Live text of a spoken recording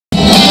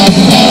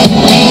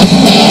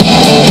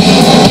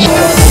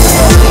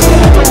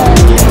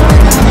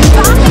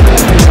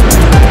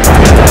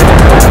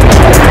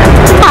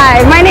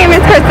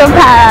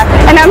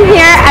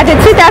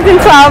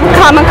12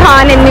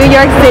 Comic-Con in New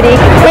York City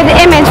with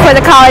Image for the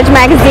College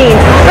magazine.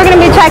 We're going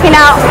to be checking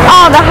out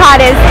all the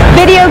hottest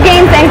video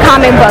games and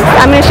comic books.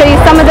 I'm going to show you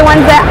some of the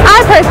ones that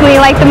I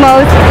personally like the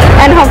most,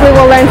 and hopefully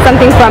we'll learn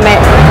something from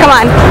it. Come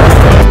on.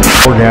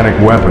 Organic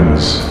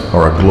weapons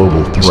are a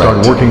global threat.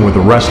 Start working with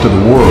the rest of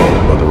the world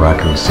about the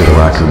Raccoon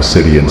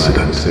City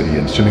incident.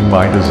 Mentioning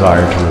my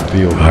desire to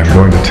reveal the truth. I'm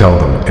going to tell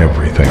them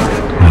everything.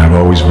 I've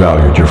always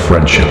valued your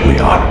friendship,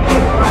 Leon.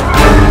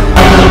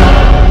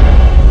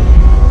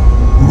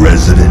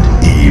 Resident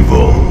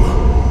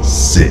Evil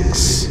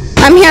 6.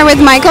 I'm here with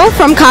Michael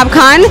from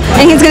CobCon,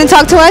 and he's going to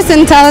talk to us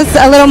and tell us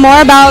a little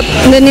more about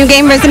the new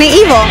game Resident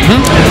Evil.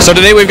 So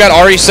today we've got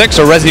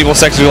RE6, or Resident Evil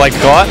 6 as we like to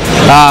call it,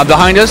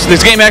 behind us.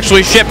 This game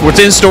actually shipped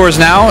within stores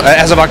now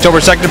as of October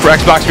 2nd for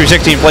Xbox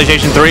 360 and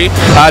PlayStation 3.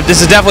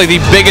 This is definitely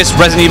the biggest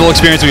Resident Evil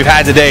experience we've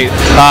had to date.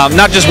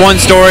 Not just one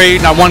story,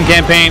 not one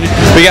campaign.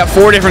 We got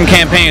 4 different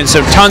campaigns,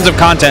 so tons of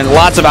content,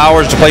 lots of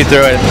hours to play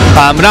through it.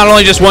 But not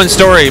only just one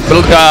story,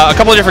 but a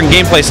couple of different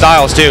gameplay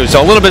styles too.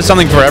 So a little bit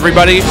something for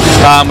everybody.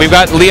 We've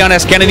got Leon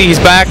S. Kennedy, he's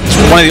back. He's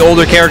one of the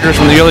older characters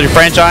from the earlier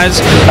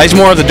franchise. He's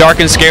more of the dark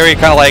and scary,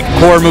 kind of like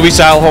horror movie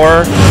style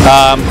horror.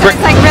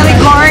 It's like really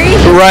gory.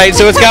 Right,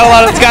 so it's got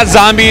it's got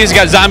zombies. You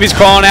got zombies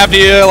crawling after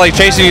you, like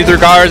chasing you through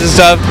cars and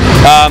stuff.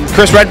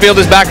 Chris Redfield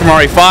is back from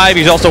RE5.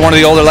 He's also one of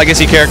the older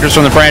legacy characters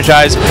from the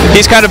franchise.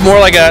 He's kind of more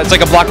like it's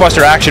like a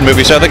blockbuster action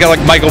movie. So I think I like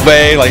Michael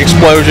Bay, like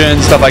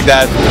explosions, stuff like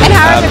that. And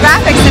how are the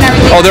graphics and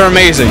everything? Oh, they're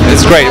amazing.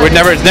 It's great.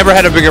 It's never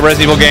had a bigger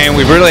Resident Evil game.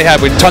 We've really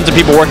had tons of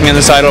people working on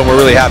this title. We're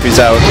really happy.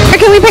 So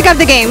where can we pick up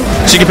the game?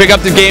 So you can pick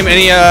up the game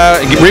any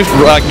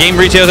game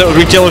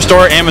retailer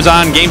store,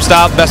 Amazon,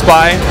 GameStop, Best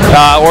Buy,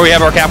 or we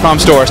have our Capcom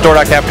store,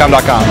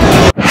 store.capcom.com.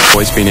 There've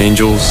always been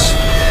angels,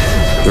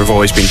 there have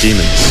always been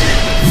demons,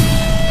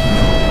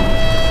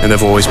 and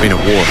there've always been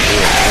at war.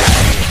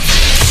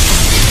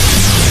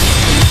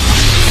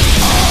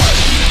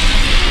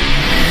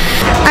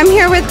 I'm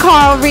here with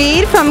Carl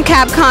Reed from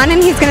Capcom,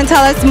 and he's going to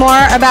tell us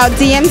more about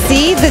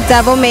DMC, The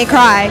Devil May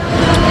Cry.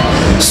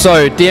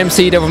 So,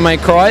 DMC Devil May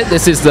Cry,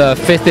 this is the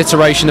 5th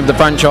iteration of the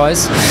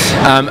franchise,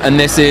 and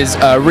this is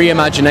a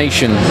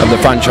reimagination of the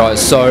franchise.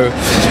 So,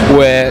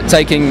 we're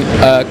taking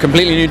a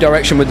completely new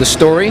direction with the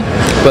story,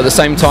 but at the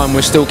same time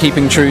we're still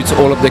keeping true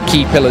to all of the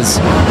key pillars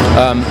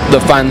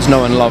the fans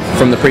know and love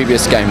from the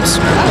previous games.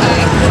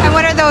 And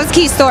what are those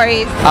key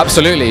stories?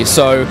 Absolutely,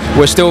 so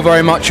we're still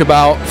very much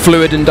about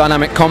fluid and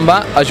dynamic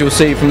combat. As you'll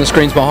see from the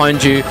screens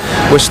behind you,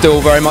 we're still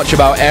very much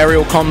about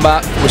aerial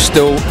combat. We're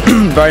still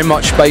very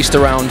much based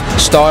around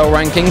style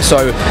ranking,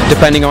 so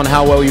depending on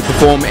how well you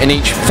perform in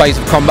each phase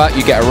of combat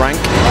you get a rank.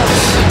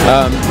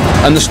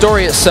 And the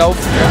story itself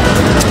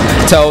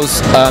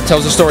tells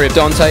the story of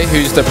Dante,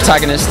 who's the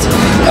protagonist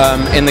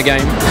in the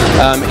game.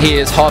 He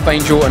is half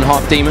angel and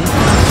half demon,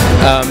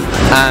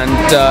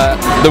 and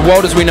the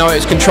world as we know it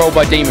is controlled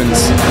by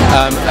demons,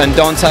 and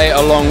Dante,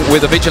 along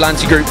with a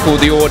vigilante group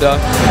called the Order,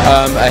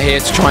 are here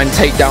to try and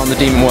take down the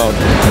demon world.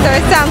 So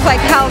it sounds like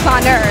Hell's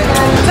on Earth.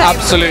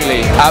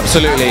 Absolutely,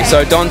 absolutely.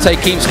 So Dante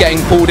keeps getting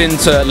pulled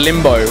into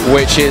Limbo,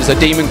 which is a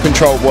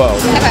demon-controlled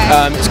world.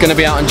 Okay. It's going to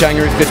be out on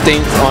January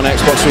 15th on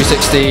Xbox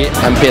 360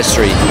 and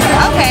PS3.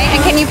 Okay,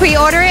 and can you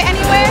pre-order it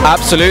anywhere?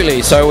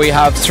 Absolutely. So we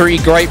have 3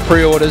 great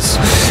pre-orders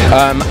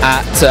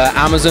at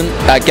Amazon,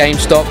 at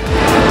GameStop,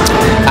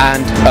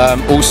 and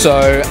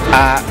also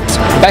at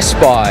Best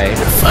Buy.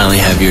 Finally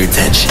have your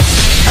attention.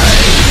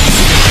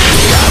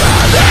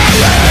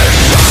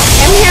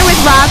 I'm here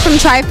with Rob from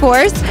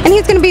Triforce, and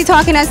he's going to be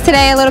talking to us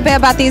today a little bit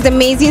about these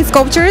amazing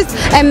sculptures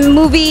and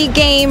movie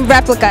game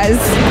replicas.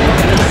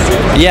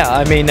 Yeah,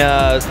 I mean,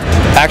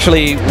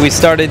 actually, we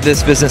started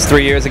this business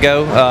 3 years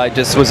ago. I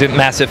just was a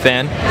massive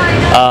fan.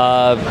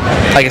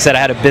 Like I said, I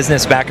had a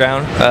business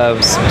background.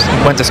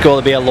 Went to school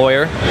to be a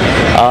lawyer,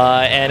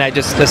 and I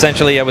just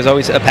essentially I was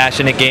always a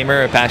passionate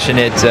gamer, a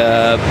passionate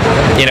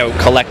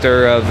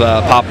collector of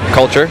pop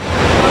culture.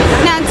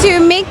 Now, to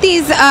make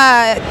these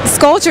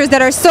sculptures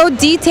that are so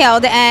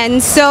detailed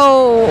and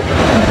so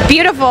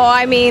beautiful,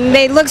 I mean,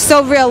 they look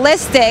so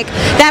realistic,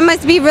 that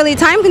must be really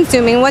time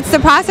consuming. What's the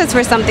process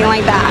for something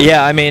like that?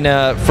 Yeah, I mean,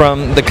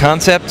 from the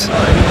concept,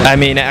 I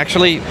mean,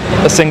 actually,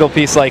 a single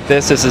piece like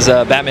this is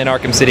Batman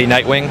Arkham City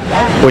Nightwing,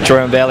 which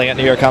we're unveiling at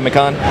New York Comic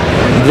Con.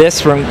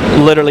 This, from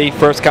literally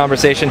first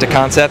conversation to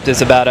concept,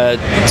 is about a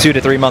 2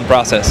 to 3 month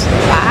process.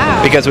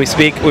 Wow. Because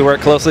we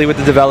work closely with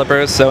the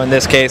developers, so in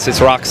this case it's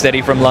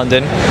Rocksteady from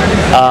London.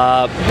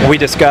 We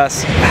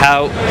discuss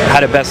how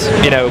to best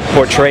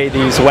portray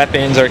these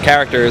weapons or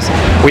characters.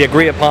 We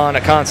agree upon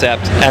a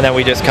concept, and then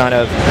we just kind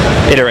of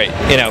iterate,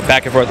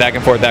 back and forth, back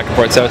and forth, back and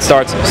forth. So it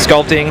starts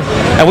sculpting,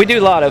 and we do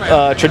a lot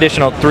of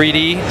traditional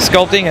 3D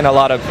sculpting and a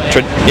lot of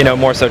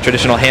more so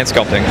traditional hand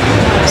sculpting.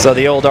 So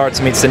the old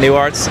arts meets the new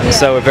arts.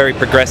 So a very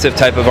progressive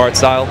type of art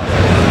style.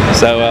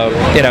 So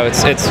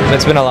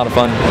it's been a lot of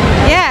fun.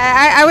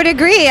 Yeah, I would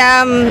agree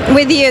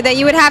with you that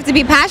you would have to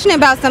be passionate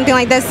about something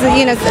like this.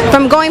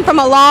 From going from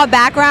a law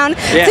background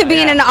to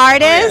being an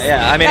artist.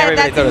 I mean,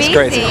 everybody thought it was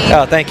crazy.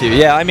 Oh, thank you.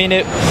 Yeah, I mean,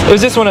 it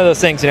was just one of those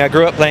things. I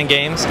grew up playing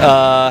games.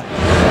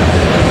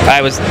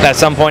 I was at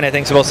some point I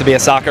think supposed to be a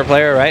soccer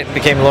player, right?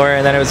 Became a lawyer,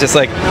 and then it was just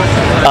like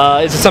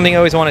it's just something I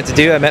always wanted to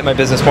do. I met my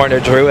business partner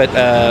Drew.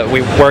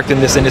 We worked in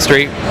this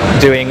industry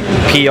doing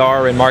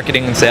PR and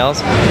marketing and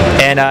sales,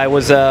 and I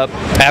was a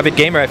avid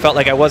gamer. I felt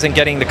like I wasn't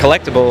getting the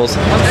collectibles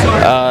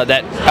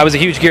that I was a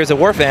huge Gears of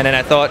War fan, and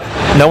I thought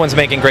no one's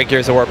making great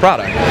Gears of War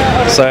product.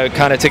 So I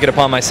kind of took it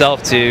upon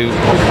myself to,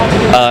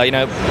 you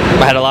know,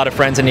 I had a lot of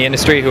friends in the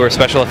industry who were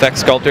special effects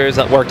sculptors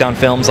that worked on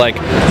films like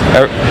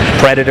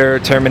Predator,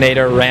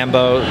 Terminator,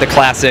 Rambo, the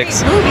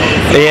classics,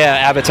 yeah,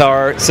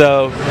 Avatar.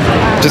 So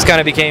just kind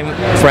of became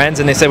friends,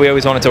 and they said we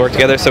always wanted to work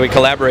together, so we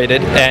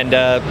collaborated, and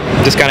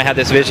just kind of had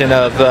this vision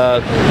of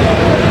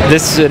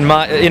this in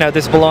my, you know,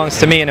 this belongs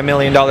to me in $1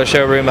 million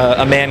showroom,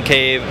 a man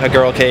cave, a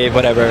girl cave,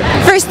 whatever.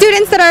 For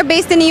students that are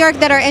based in New York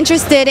that are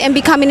interested in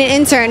becoming an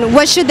intern,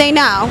 what should they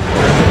know?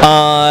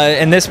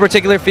 In this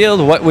particular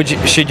field, what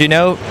should you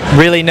know?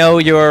 Really know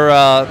your,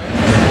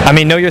 I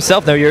mean, know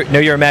yourself, know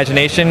your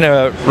imagination,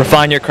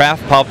 refine your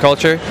craft, pop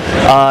culture.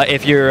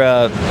 If you're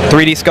a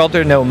 3D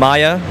sculptor, know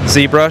Maya,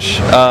 ZBrush,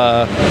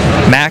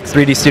 Max,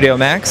 3D Studio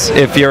Max.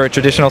 If you're a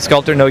traditional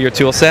sculptor, know your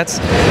tool sets,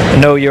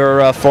 know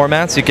your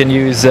formats. You can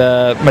use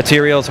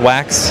materials,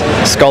 wax,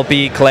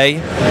 Sculpey,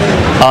 clay.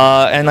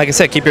 And like I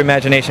said, keep your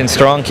imagination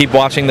strong, keep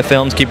watching the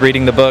films, keep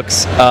reading the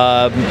books,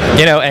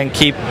 you know, and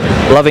keep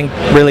loving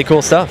really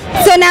cool stuff.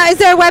 So now, is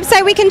there a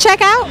website we can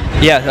check out?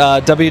 Yeah,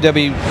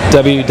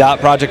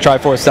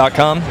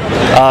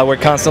 www.projecttriforce.com. We're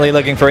constantly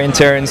looking for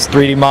interns,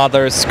 3D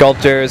modelers,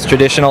 sculptors,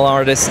 traditional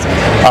artists,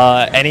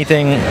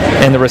 anything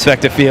in the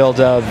respective field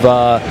of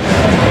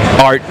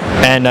art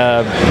and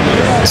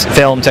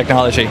film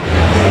technology.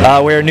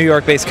 We're a New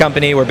York-based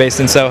company. We're based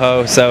in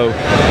Soho, so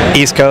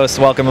East Coast,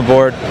 welcome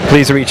aboard.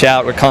 Please reach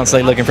out. We're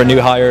constantly looking for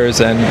new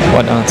hires and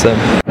whatnot. So.